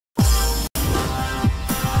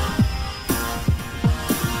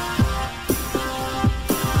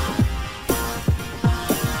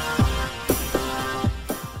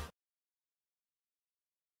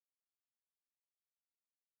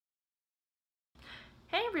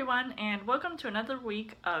Hey everyone, and welcome to another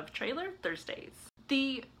week of Trailer Thursdays.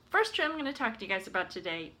 The first trailer I'm going to talk to you guys about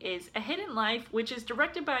today is A Hidden Life, which is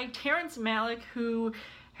directed by Terrence Malick, who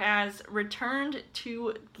has returned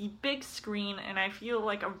to the big screen and I feel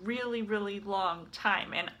like a really long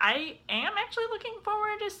time. And I am actually looking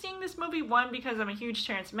forward to seeing this movie, one, because I'm a huge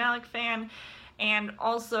Terrence Malick fan, and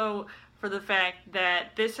also for the fact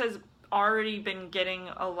that this has already been getting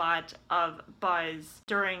a lot of buzz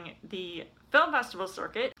during the film festival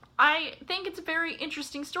circuit. I think it's a very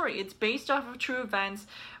interesting story. It's based off of true events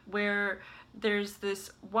where there's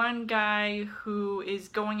this one guy who is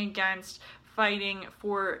going against fighting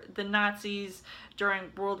for the Nazis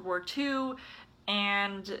during World War II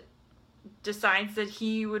and decides that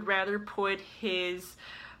he would rather put his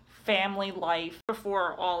family life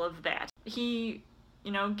before all of that. He,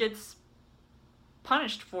 gets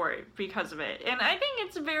punished for it because of it. And I think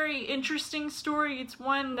it's a very interesting story. It's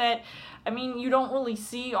one that, you don't really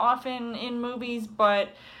see often in movies, but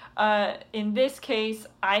in this case,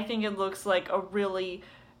 I think it looks like a really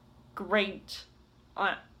great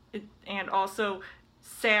and also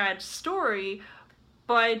sad story,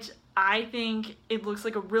 but I think it looks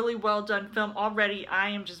like a really well done film. Already I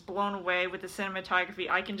am just blown away with the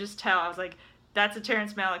cinematography. I can just tell, I was like, that's a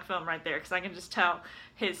Terrence Malick film right there, because I can just tell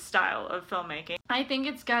his style of filmmaking. I think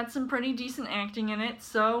it's got some pretty decent acting in it,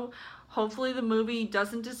 so hopefully the movie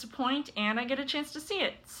doesn't disappoint and I get a chance to see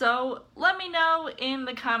it. So let me know in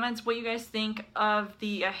the comments what you guys think of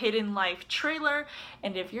the Hidden Life trailer,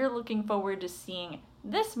 and if you're looking forward to seeing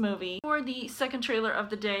this movie. For the second trailer of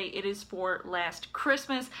the day, it is for Last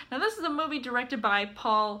Christmas. Now this is a movie directed by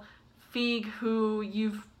Paul Feig, who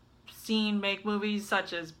you've seen make movies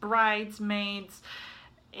such as Bridesmaids,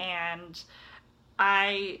 and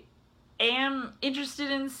I am interested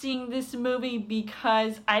in seeing this movie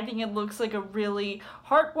because I think it looks like a really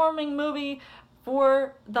heartwarming movie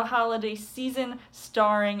for the holiday season,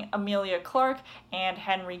 starring Emilia Clarke and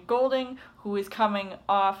Henry Golding, who is coming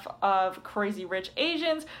off of Crazy Rich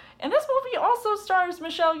Asians. And this movie also stars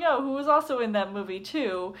Michelle Yeoh, who was also in that movie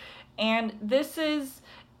too. And this is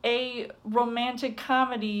a romantic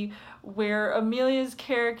comedy where Emilia's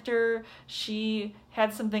character, she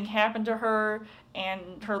had something happen to her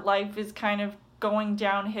and her life is kind of going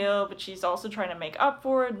downhill, but she's also trying to make up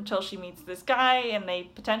for it until she meets this guy and they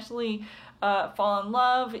potentially fall in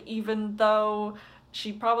love, even though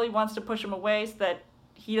she probably wants to push him away so that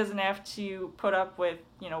he doesn't have to put up with,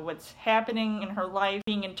 what's happening in her life,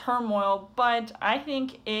 being in turmoil. But I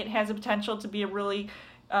think it has the potential to be a really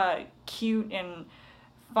cute and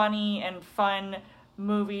funny and fun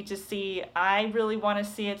movie to see. I really want to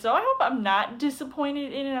see it, so I hope I'm not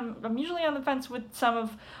disappointed in it. I'm usually on the fence with some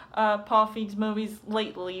of Paul Feig's movies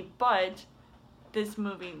lately, but this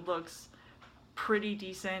movie looks pretty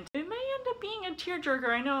decent. It may end up being a tearjerker.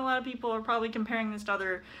 I know a lot of people are probably comparing this to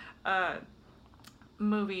other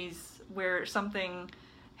movies where something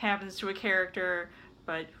happens to a character,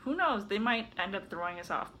 but who knows, they might end up throwing us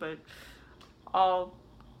off, but I'll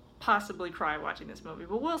possibly cry watching this movie,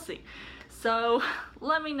 but we'll see. So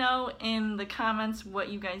let me know in the comments what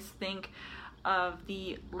you guys think of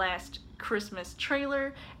the Last Christmas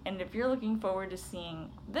trailer, and if you're looking forward to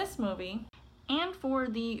seeing this movie. And for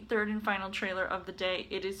the third and final trailer of the day,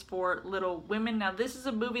 it is for Little Women. Now this is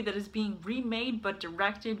a movie that is being remade but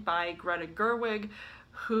directed by Greta Gerwig,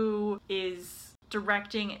 who is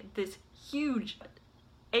directing this huge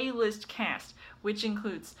A-list cast, which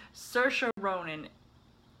includes Saoirse Ronan,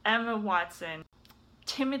 Emma Watson,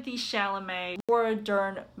 Timothée Chalamet, Laura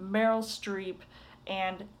Dern, Meryl Streep,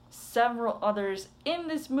 and several others in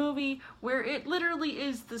this movie, where it literally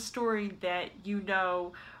is the story that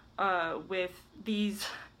with these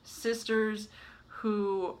sisters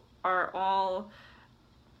who are all,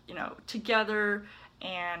 together,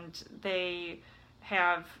 and they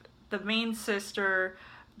have the main sister,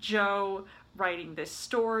 Jo, writing this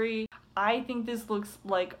story. I think this looks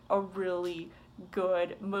like a really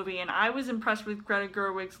good movie, and I was impressed with Greta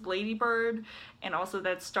Gerwig's Lady Bird, and also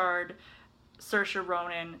that starred Saoirse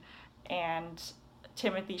Ronan and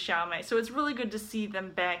Timothée Chalamet. So it's really good to see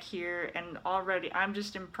them back here, and already I'm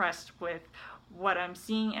just impressed with what I'm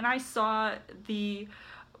seeing. And I saw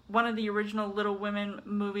one of the original Little Women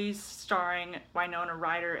movies starring Winona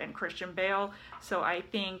Ryder and Christian Bale, so I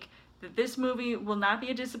think that this movie will not be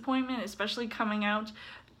a disappointment, especially coming out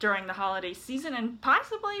during the holiday season and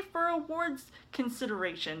possibly for awards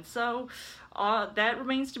consideration. So that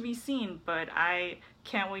remains to be seen, but I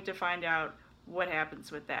can't wait to find out what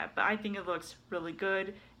happens with that. But I think it looks really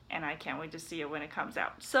good, and I can't wait to see it when it comes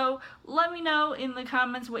out. So let me know in the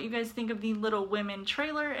comments what you guys think of the Little Women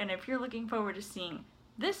trailer, and if you're looking forward to seeing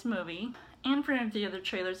this movie and for any of the other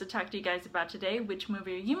trailers to talk to you guys about today. Which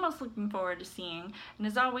movie are you most looking forward to seeing? And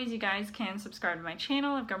as always, you guys can subscribe to my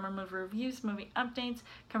channel. I've got more movie reviews, movie updates,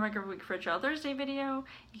 come back every week for a Trail Thursday video.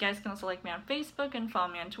 You guys can also like me on Facebook and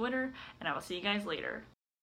follow me on Twitter, and I will see you guys later.